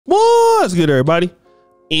What's good, everybody?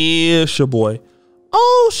 It's your boy,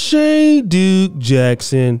 O'Shea Duke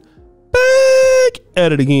Jackson, back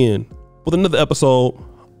at it again with another episode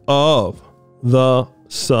of the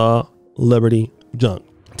Celebrity Junk.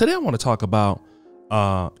 Today I want to talk about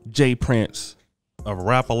J. Prince of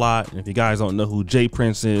Rap-A-Lot. And if you guys don't know who J.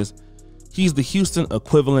 Prince is, he's the Houston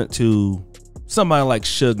equivalent to somebody like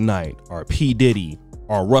Suge Knight or P. Diddy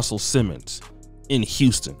or Russell Simmons in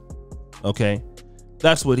Houston. Okay,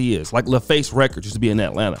 that's what he is. Like LaFace Records used to be in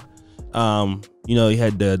Atlanta. You know, he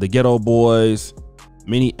had the Ghetto Boys,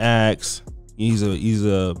 many acts. He's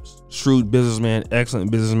a shrewd businessman, excellent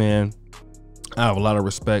businessman. I have a lot of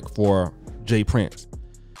respect for J. Prince.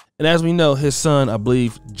 And as we know, his son, I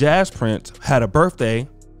believe, Jazz Prince, had a birthday,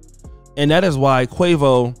 and that is why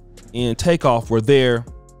Quavo and Takeoff were there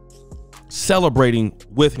celebrating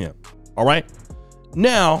with him. All right.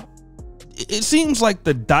 Now, it seems like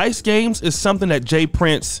the dice games is something that J.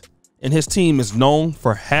 Prince and his team is known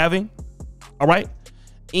for having. All right.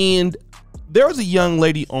 And there was a young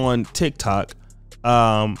lady on TikTok,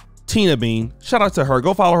 Tina Bean. Shout out to her.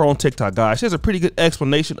 Go follow her on TikTok, guys. She has a pretty good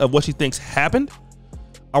explanation of what she thinks happened.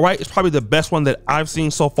 All right. It's probably the best one that I've seen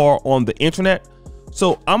so far on the internet.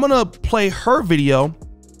 So I'm going to play her video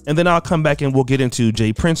and then I'll come back and we'll get into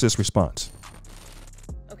J. Prince's response.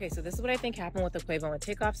 Okay, so this is what I think happened with the Quavo and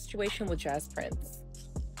Takeoff situation with Jazz Prince.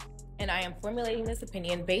 And I am formulating this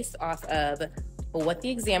opinion based off of what the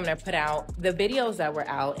Examiner put out, the videos that were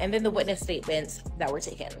out, and then the witness statements that were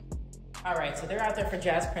taken. All right, so they're out there for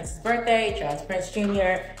Jazz Prince's birthday, Jazz Prince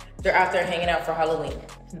Jr. They're out there hanging out for Halloween.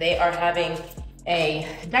 They are having a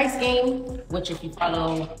dice game, which if you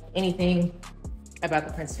follow anything about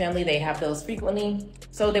the Prince family, they have those frequently.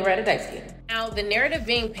 So they were at a dice game. Now, the narrative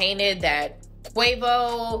being painted that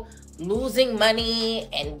Quavo losing money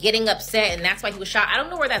and getting upset and that's why he was shot, I don't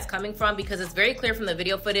know where that's coming from, because it's very clear from the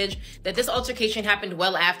video footage that this altercation happened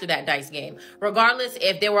well after that dice game. Regardless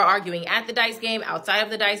if they were arguing at the dice game, outside of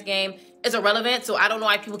the dice game, is irrelevant. So I don't know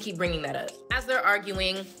why people keep bringing that up. As they're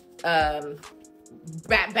arguing,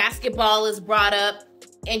 basketball is brought up,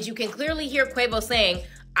 and you can clearly hear Quavo saying,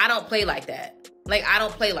 I don't play like that. Like, I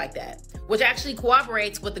don't play like that. Which actually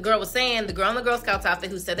corroborates what the girl was saying. The girl in the Girl Scouts outfit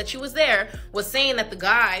who said that she was there was saying that the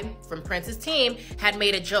guy from Prince's team had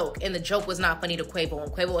made a joke, and the joke was not funny to Quavo,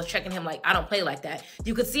 and Quavo was checking him like, I don't play like that.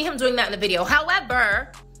 You could see him doing that in the video.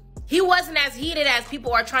 However, he wasn't as heated as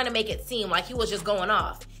people are trying to make it seem, like he was just going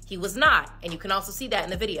off. He was not, and you can also see that in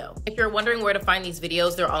the video. If you're wondering where to find these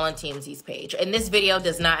videos, they're all on TMZ's page. And this video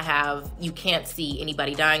does not have, you can't see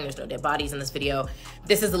anybody dying. There's no dead bodies in this video.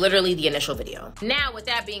 This is literally the initial video. Now, with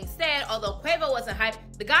that being said, although Quavo wasn't hyped,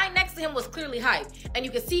 the guy next to him was clearly hyped. And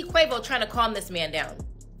you can see Quavo trying to calm this man down.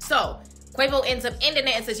 So Quavo ends up ending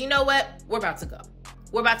it and says, you know what? We're about to go.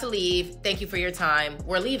 We're about to leave. Thank you for your time.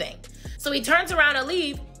 We're leaving. So he turns around to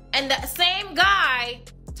leave, and the same guy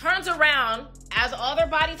turns around as all their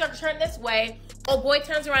bodies are turned this way. Oh boy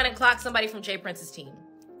turns around and clocks somebody from J. Prince's team.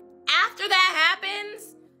 After that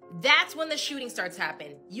happens, that's when the shooting starts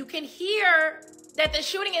happening. You can hear that the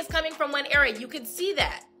shooting is coming from one area. You can see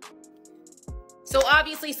that. So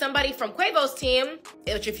obviously somebody from Quavo's team,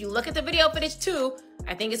 which if you look at the video footage too,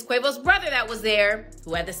 I think it's Quavo's brother that was there,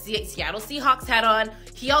 who had the Seattle Seahawks hat on.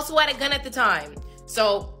 He also had a gun at the time.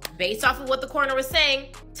 So based off of what the coroner was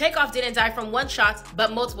saying, Takeoff didn't die from one shot,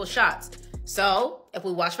 but multiple shots. So if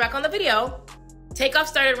we watch back on the video, Takeoff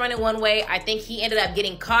started running one way. I think he ended up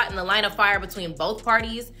getting caught in the line of fire between both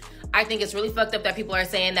parties. I think it's really fucked up that people are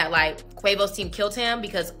saying that like Quavo's team killed him,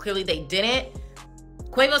 because clearly they didn't.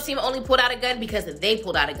 Quavo's team only pulled out a gun because they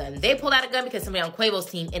pulled out a gun. They pulled out a gun because somebody on Quavo's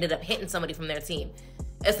team ended up hitting somebody from their team.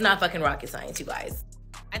 It's not fucking rocket science, you guys.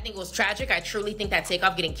 I think it was tragic. I truly think that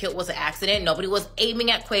Takeoff getting killed was an accident. Nobody was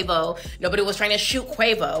aiming at Quavo. Nobody was trying to shoot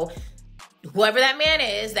Quavo. Whoever that man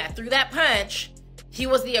is that threw that punch, he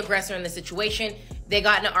was the aggressor in the situation. They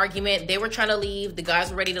got in an argument. They were trying to leave. The guys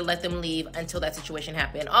were ready to let them leave until that situation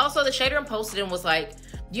happened. Also, the Shader posted and was like,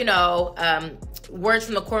 you know, words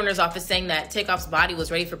from the coroner's office saying that Takeoff's body was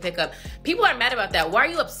ready for pickup. People are mad about that. Why are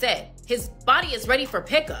you upset? His body is ready for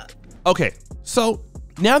pickup. Okay, so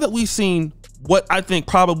now that we've seen what I think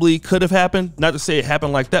probably could have happened, not to say it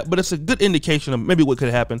happened like that, but it's a good indication of maybe what could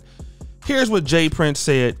have happened. Here's what J. Prince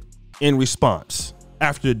said in response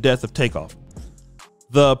after the death of Takeoff.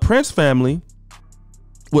 The Prince family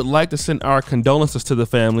would like to send our condolences to the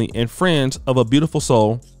family and friends of a beautiful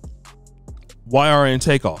soul, YRN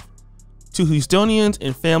Takeoff. To Houstonians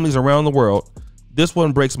and families around the world, this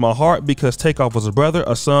one breaks my heart because Takeoff was a brother,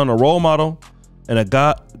 a son, a role model, and a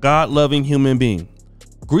God-loving human being.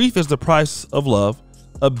 Grief is the price of love.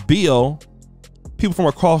 A bill people from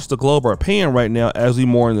across the globe are paying right now as we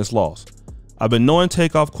mourn this loss. I've been knowing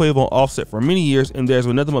Takeoff, Quavo, and Offset for many years, and there's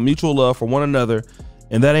been nothing but mutual love for one another,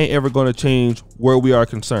 and that ain't ever going to change where we are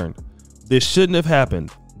concerned. This shouldn't have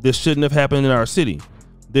happened. This shouldn't have happened in our city.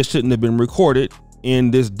 This shouldn't have been recorded,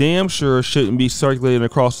 and this damn sure shouldn't be circulated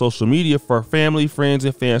across social media for family, friends,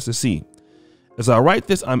 and fans to see. As I write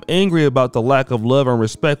this, I'm angry about the lack of love and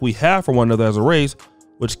respect we have for one another as a race,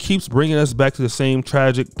 which keeps bringing us back to the same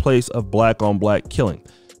tragic place of black on black killing.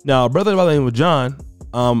 Now, a brother by the name of John,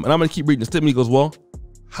 and I'm going to keep reading the statement. He goes, well,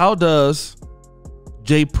 how does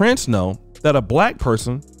Jay Prince know that a black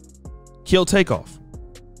person killed Takeoff?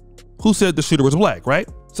 Who said the shooter was black, right?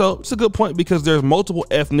 So it's a good point because there's multiple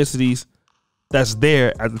ethnicities that's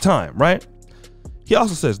there at the time, right? He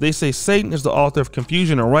also says, they say Satan is the author of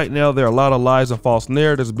confusion, and right now there are a lot of lies and false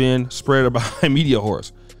narratives being spread about media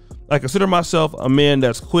horrors. I consider myself a man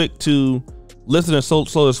that's quick to listen and so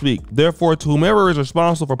to speak. Therefore, to whomever is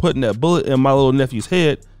responsible for putting that bullet in my little nephew's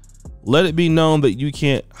head, let it be known that you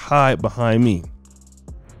can't hide behind me.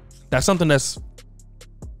 That's something that's,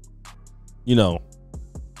 you know,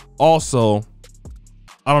 also,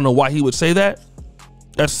 I don't know why he would say that.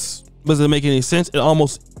 That's doesn't make any sense. It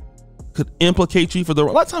almost could implicate you for the. A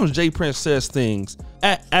lot of times Jay Prince says things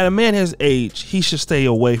at a man his age, he should stay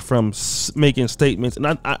away from making statements.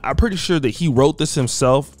 And I'm pretty sure that he wrote this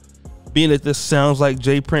himself, being that this sounds like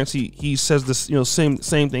Jay Prince. He says this, you know, same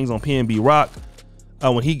things on PNB Rock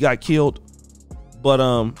when he got killed. But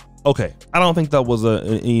okay, I don't think that was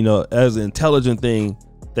a you know, as an intelligent thing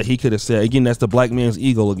that he could have said. Again, that's the black man's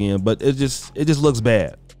ego again, but it just looks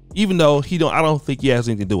bad. Even though I don't think he has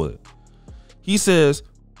anything to do with it. He says,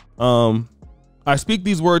 I speak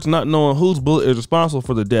these words not knowing whose bullet is responsible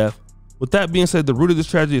for the death. With that being said, the root of this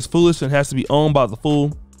tragedy is foolish and has to be owned by the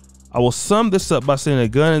fool. I will sum this up by saying a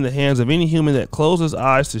gun in the hands of any human that closes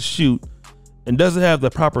eyes to shoot and doesn't have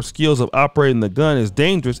the proper skills of operating the gun is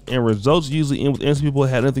dangerous and results usually in with innocent people that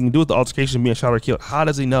had nothing to do with the altercation being shot or killed. How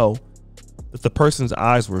does he know that the person's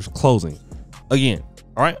eyes were closing? Again,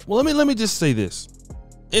 all right, well, let me just say this.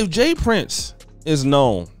 If Jay Prince is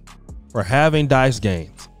known for having dice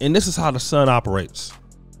games, and this is how the Sun operates,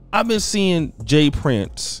 I've been seeing Jay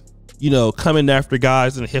Prince, you know, coming after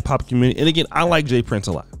guys in the hip hop community. And again, I like Jay Prince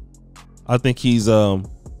a lot. I think he's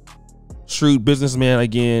shrewd businessman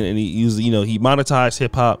again, and he monetized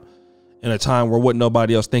hip hop in a time where wasn't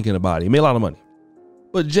nobody else thinking about it. He made a lot of money.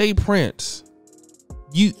 But Jay Prince,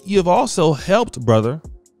 you've also helped, brother,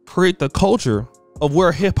 create the culture of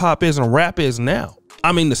where hip hop is and rap is now.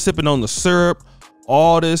 I mean, the sipping on the syrup,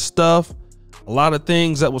 all this stuff, a lot of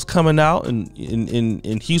things that was coming out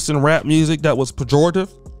in Houston rap music that was pejorative,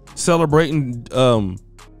 celebrating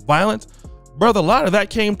violence. Brother, a lot of that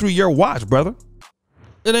came through your watch, brother.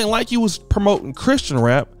 It ain't like you was promoting Christian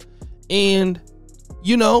rap. And,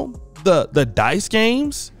 you know, the dice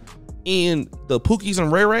games and the Pookies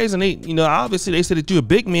and Ray Rays, and they, you know, obviously they said that you're a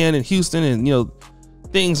big man in Houston, and, you know,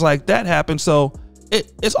 things like that happen. So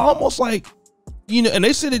it's almost like, you know, and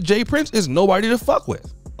they said that Jay Prince is nobody to fuck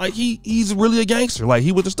with. Like he's really a gangster. Like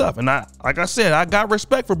he with the stuff. And like I said, I got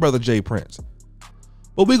respect for brother Jay Prince.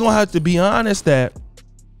 But we're gonna have to be honest that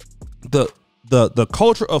the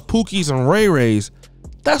culture of Pookies and Ray Rays,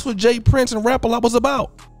 that's what Jay Prince and Rap A Lot was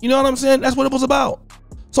about. You know what I'm saying? That's what it was about.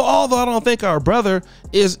 So although I don't think our brother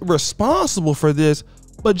is responsible for this,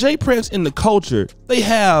 but Jay Prince in the culture,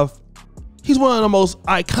 he's one of the most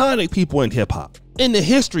iconic people in hip hop, in the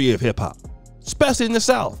history of hip hop, especially in the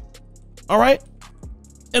South. All right.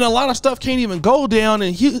 And a lot of stuff can't even go down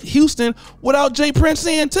in Houston without Jay Prince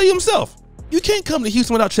saying to himself, you can't come to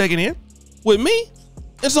Houston without checking in with me.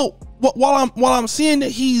 And so while I'm seeing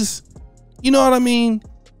that he's, you know what I mean,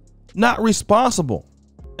 not responsible.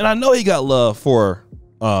 And I know he got love for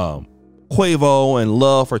Quavo and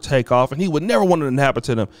love for Takeoff, and he would never want it to happen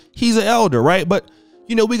to them. He's an elder, right? But,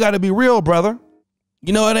 you know, we got to be real, brother.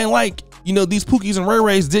 You know, it ain't like, you know, these Pookies and Ray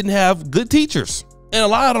Rays didn't have good teachers. And a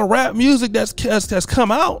lot of the rap music that's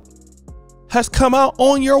come out has come out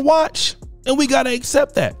on your watch. And we got to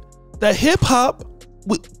accept that hip hop,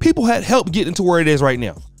 people had helped get into where it is right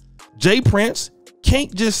now. Jay Prince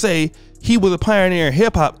can't just say he was a pioneer in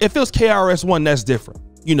hip hop. If it was KRS-One, that's different.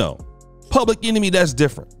 You know, Public Enemy, that's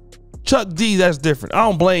different. Chuck D, that's different. I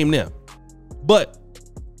don't blame them. But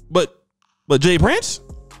Jay Prince,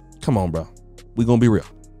 come on, bro. We gonna be real.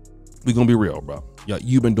 We gonna be real, bro.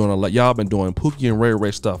 You've been doing a lot. Y'all been doing Pookie and Ray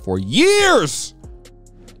Ray stuff for years.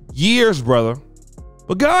 Years, brother.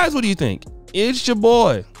 But guys, what do you think? It's your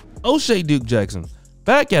boy, O'Shea Duke Jackson,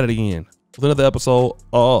 back at it again with another episode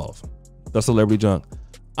of The Celebrity Junk.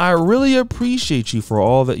 I really appreciate you for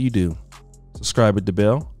all that you do. Subscribe, hit the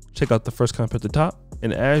bell, Check out the first comment at the top.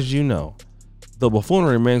 And as you know, the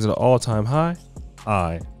buffoonery remains at an all-time high.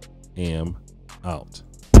 I am out.